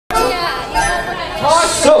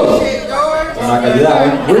So, we're not going to do that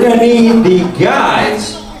one. We're going to need the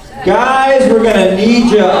guys. Guys, we're going to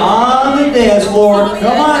need you on the dance floor.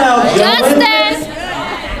 Come on out, gentlemen.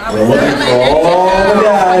 We're looking for all the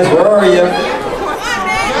guys. Where are you?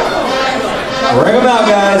 Bring them out,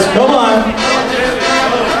 guys. Come on.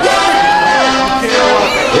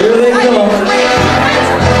 Here they come.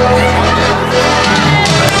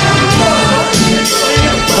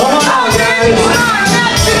 Come on out, guys.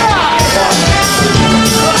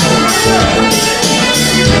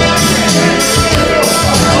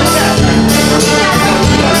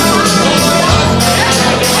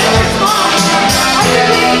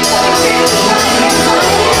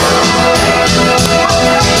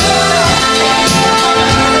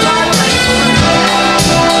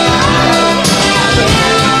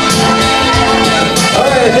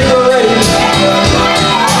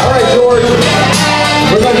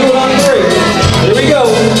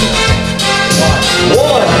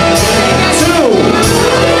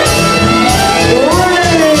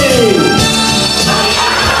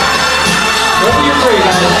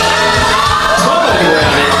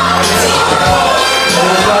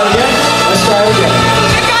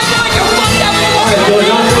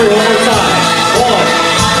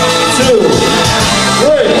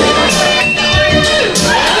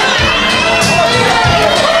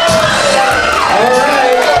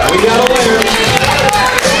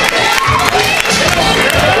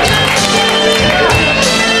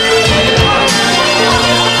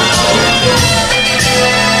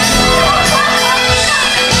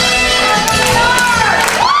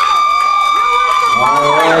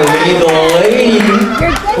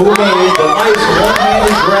 Who made the nice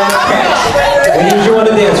one-handed grab catch? We need you on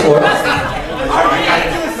the dance floor.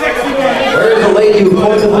 Where is the lady who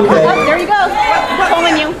pulled the bouquet? Oh, there you go.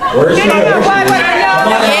 Pulling you. Where's she? Come on out.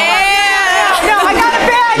 Yeah. No, I got a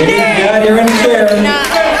bag. You need to get in the chair.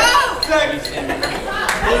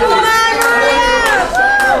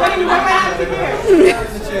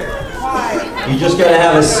 You just got to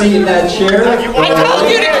have a seat in that chair. I told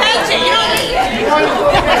you to catch it.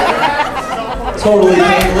 Totally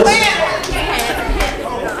painless.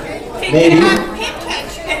 Maybe.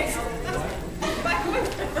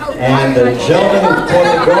 And the gentleman who played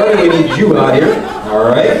the guard, we need you out here.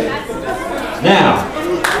 Alright. Now,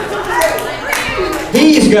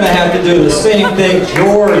 he's going to have to do the same thing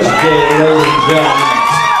George did, ladies and gentlemen.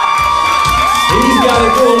 He's got to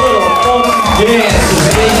do a little funky dance to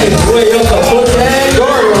make his way up the foot and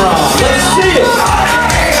guard around. Let's see it.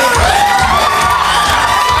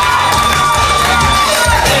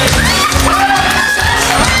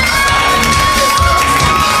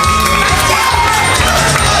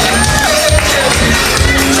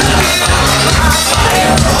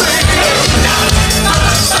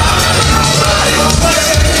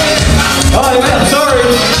 I'm sorry,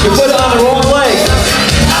 you put it on the wrong leg.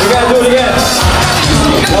 We gotta do it again.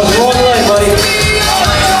 That was the wrong leg, buddy.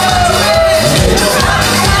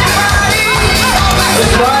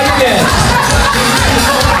 Let's try it again.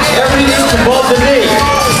 Everything is above the knee.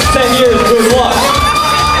 10 years, good luck.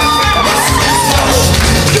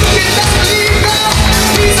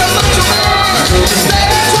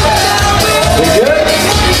 We good?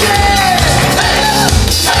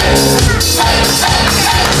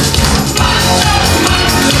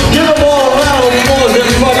 Give them all a round of applause,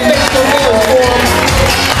 everybody. Make some noise for them.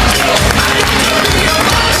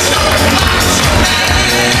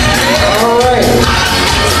 All right.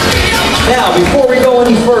 Now, before we go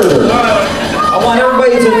any further, I want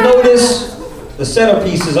everybody to notice the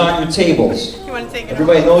centerpieces on your tables.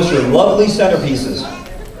 Everybody knows your lovely centerpieces.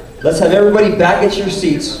 Let's have everybody back at your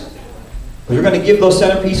seats, because we're going to give those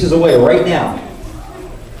centerpieces away right now.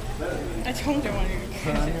 I told you.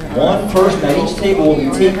 One person at each table will be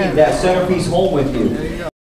taking that centerpiece home with you.